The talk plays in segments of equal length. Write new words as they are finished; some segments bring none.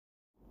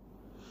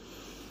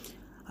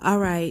All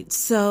right.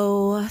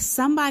 So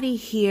somebody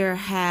here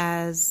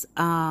has,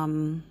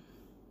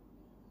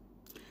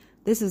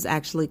 this is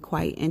actually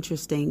quite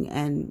interesting,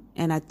 and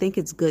I think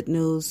it's good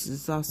news.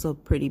 It's also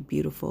pretty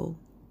beautiful.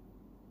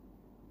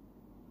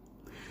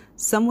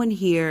 Someone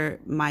here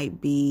might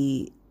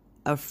be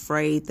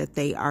afraid that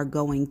they are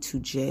going to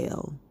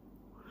jail.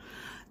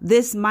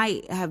 This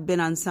might have been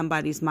on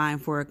somebody's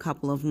mind for a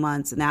couple of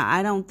months. Now,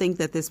 I don't think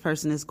that this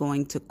person is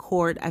going to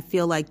court. I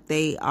feel like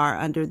they are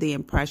under the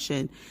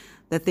impression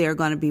that they're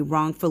going to be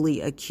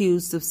wrongfully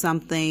accused of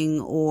something,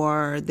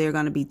 or they're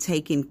going to be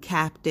taken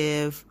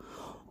captive,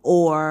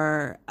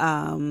 or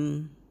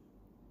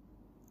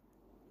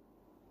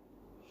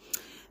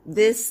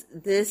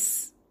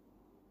this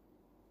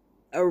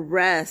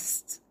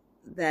arrest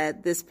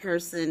that this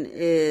person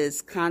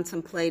is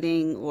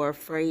contemplating or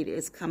afraid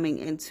is coming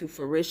into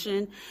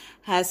fruition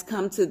has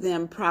come to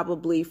them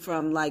probably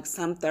from like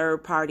some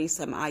third party,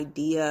 some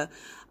idea.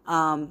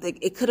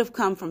 It could have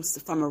come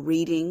from a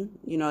reading,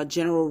 a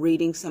general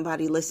reading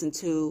somebody listened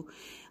to.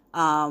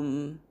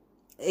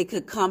 It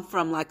could come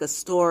from like a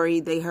story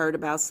they heard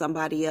about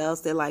somebody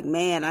else. They're like,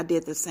 man, I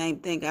did the same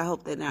thing. I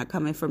hope they're not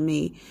coming for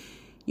me.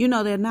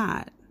 They're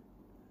not.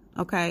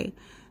 Okay.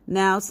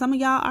 Now, some of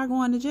y'all are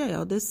going to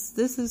jail. This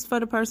is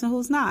for the person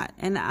who's not.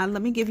 And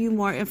let me give you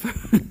more info.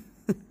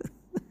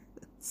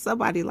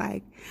 Somebody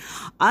like,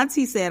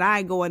 Auntie said, I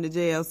ain't going to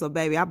jail. So,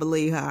 baby, I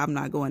believe her. I'm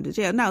not going to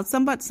jail. No,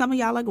 some of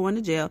y'all are going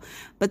to jail.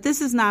 But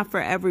this is not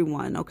for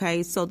everyone,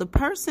 okay? So the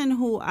person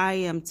who I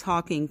am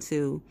talking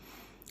to,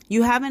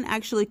 you haven't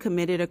actually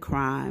committed a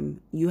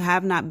crime. You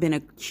have not been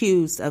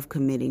accused of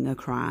committing a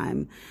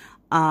crime.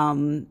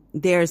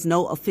 There's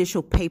no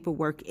official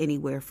paperwork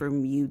anywhere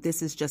from you.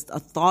 This is just a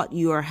thought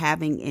you are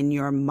having in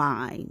your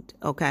mind,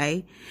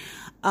 okay?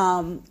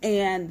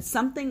 And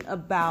something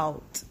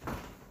about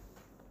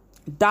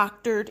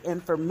doctored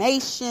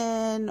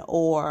information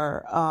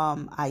or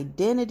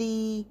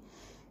identity,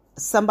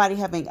 somebody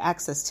having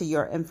access to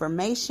your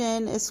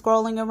information is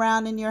scrolling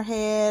around in your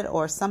head,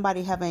 or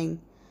someone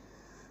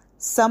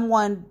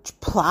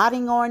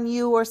plotting on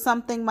you or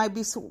something might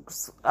be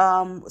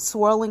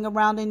swirling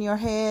around in your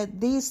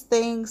head. These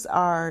things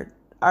are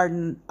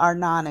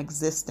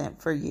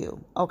non-existent for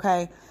you,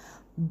 okay?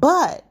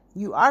 But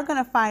you are going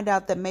to find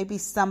out that maybe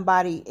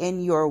somebody in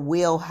your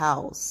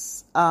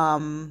wheelhouse,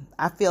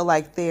 I feel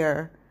like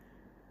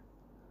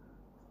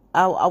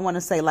I want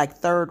to say like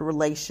third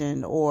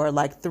relation, or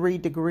like 3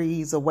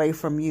 degrees away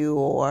from you,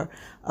 or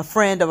a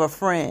friend of a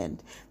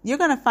friend. You're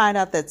going to find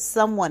out that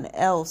someone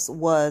else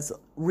was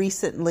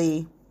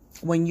recently,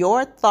 when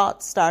your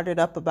thoughts started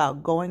up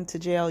about going to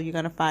jail, you're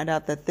going to find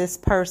out that this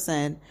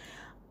person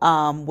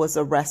was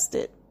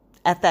arrested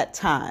at that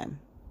time.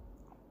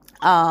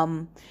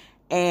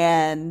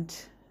 And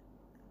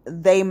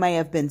they may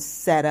have been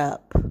set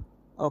up.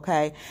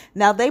 Okay.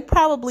 Now, they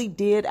probably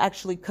did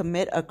actually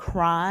commit a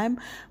crime,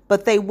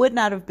 but they would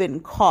not have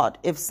been caught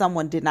if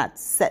someone did not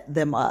set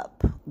them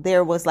up.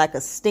 There was like a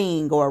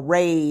sting or a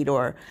raid,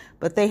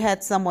 but they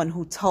had someone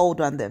who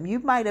told on them. You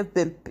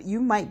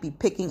might be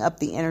picking up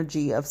the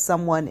energy of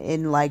someone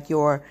in like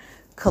your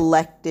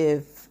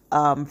collective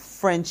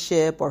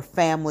friendship or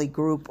family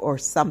group or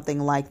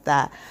something like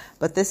that.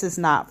 But this is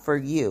not for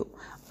you.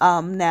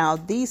 Now,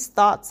 these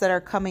thoughts that are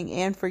coming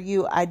in for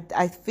you,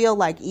 I feel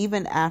like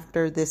even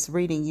after this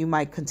reading, you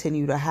might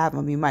continue to have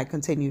them. You might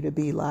continue to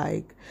be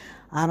like,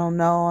 I don't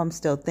know, I'm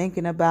still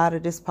thinking about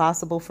it. It's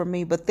possible for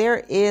me. But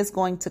there is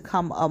going to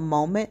come a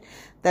moment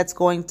that's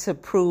going to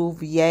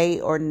prove yay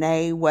or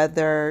nay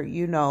whether,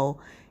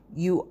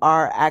 you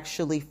are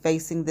actually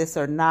facing this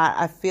or not.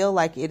 I feel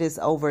like it is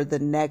over the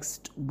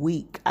next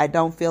week. I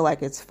don't feel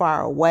like it's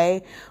far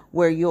away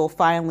where you'll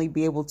finally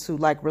be able to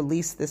like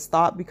release this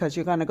thought, because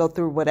you're going to go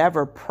through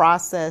whatever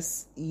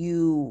process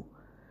you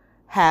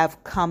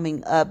have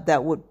coming up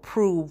that would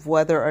prove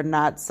whether or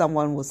not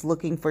someone was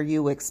looking for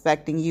you,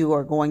 expecting you,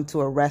 or going to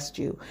arrest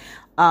you.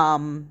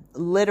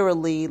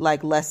 Literally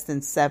like less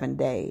than 7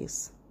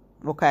 days.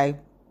 Okay.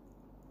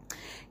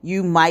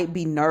 You might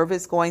be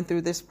nervous going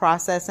through this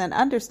process, and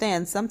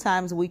understand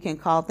sometimes we can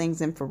call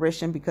things in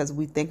fruition because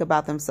we think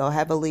about them so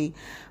heavily,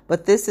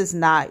 but this is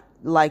not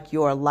like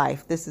your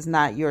life. This is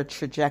not your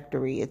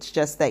trajectory. It's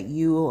just that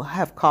you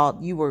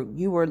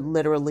were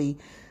literally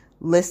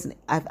listening.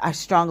 I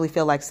strongly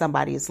feel like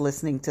somebody is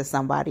listening to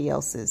somebody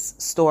else's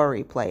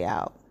story play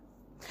out,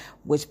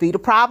 which be the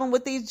problem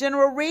with these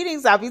general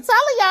readings. I'll be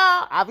telling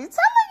y'all,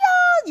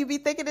 you be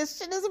thinking this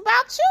shit is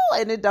about you,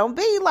 and it don't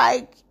be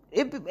like,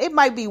 it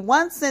might be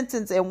one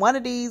sentence in one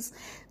of these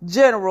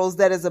generals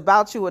that is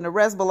about you, and the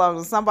rest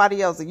belongs to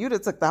somebody else. And you'd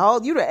have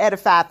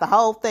edified the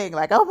whole thing.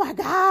 Like, oh my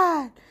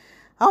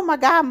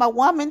God, my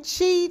woman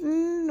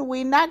cheating.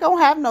 We not going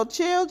to have no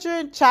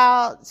children,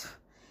 child.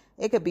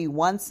 It could be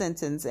one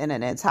sentence in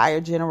an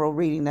entire general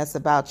reading that's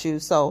about you.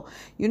 So,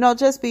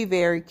 just be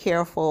very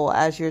careful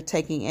as you're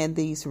taking in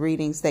these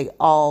readings. They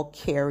all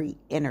carry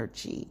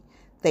energy.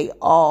 That's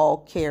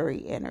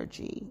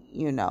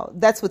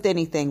with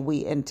anything we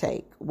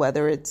intake,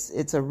 whether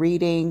it's a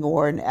reading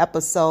or an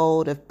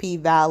episode of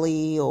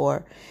P-Valley,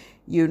 or,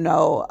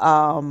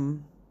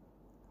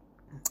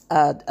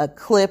 a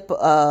clip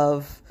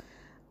of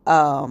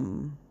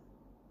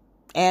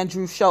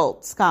Andrew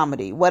Schultz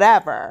comedy,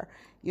 whatever.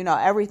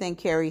 Everything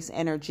carries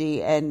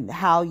energy, and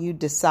how you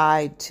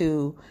decide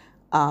to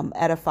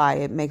edify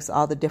it makes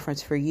all the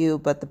difference for you.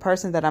 But the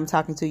person that I'm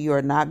talking to, you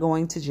are not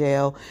going to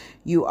jail.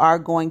 You are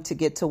going to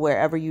get to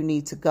wherever you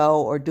need to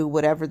go, or do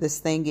whatever this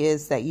thing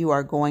is that you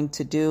are going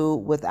to do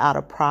without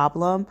a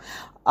problem.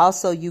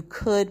 Also, you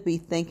could be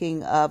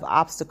thinking of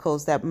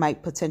obstacles that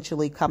might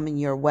potentially come in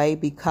your way,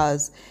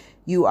 because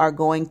you are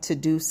going to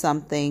do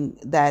something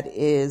that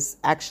is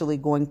actually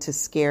going to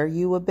scare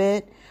you a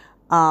bit,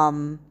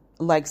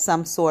 like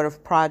some sort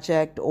of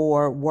project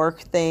or work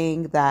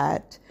thing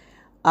that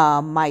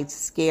might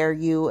scare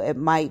you. It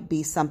might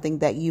be something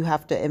that you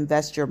have to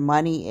invest your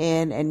money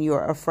in and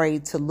you're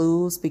afraid to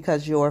lose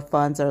because your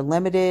funds are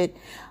limited.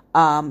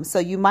 So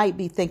you might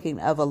be thinking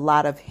of a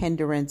lot of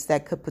hindrance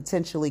that could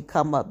potentially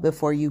come up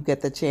before you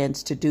get the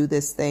chance to do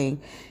this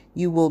thing.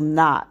 You will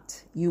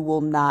not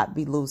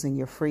be losing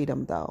your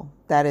freedom, though.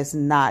 That is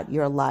not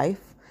your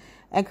life.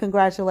 And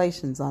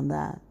congratulations on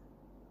that.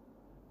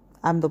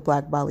 I'm the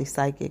Black Bali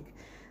Psychic.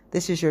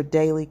 This is your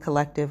daily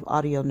collective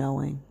audio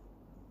knowing.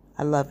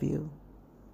 I love you.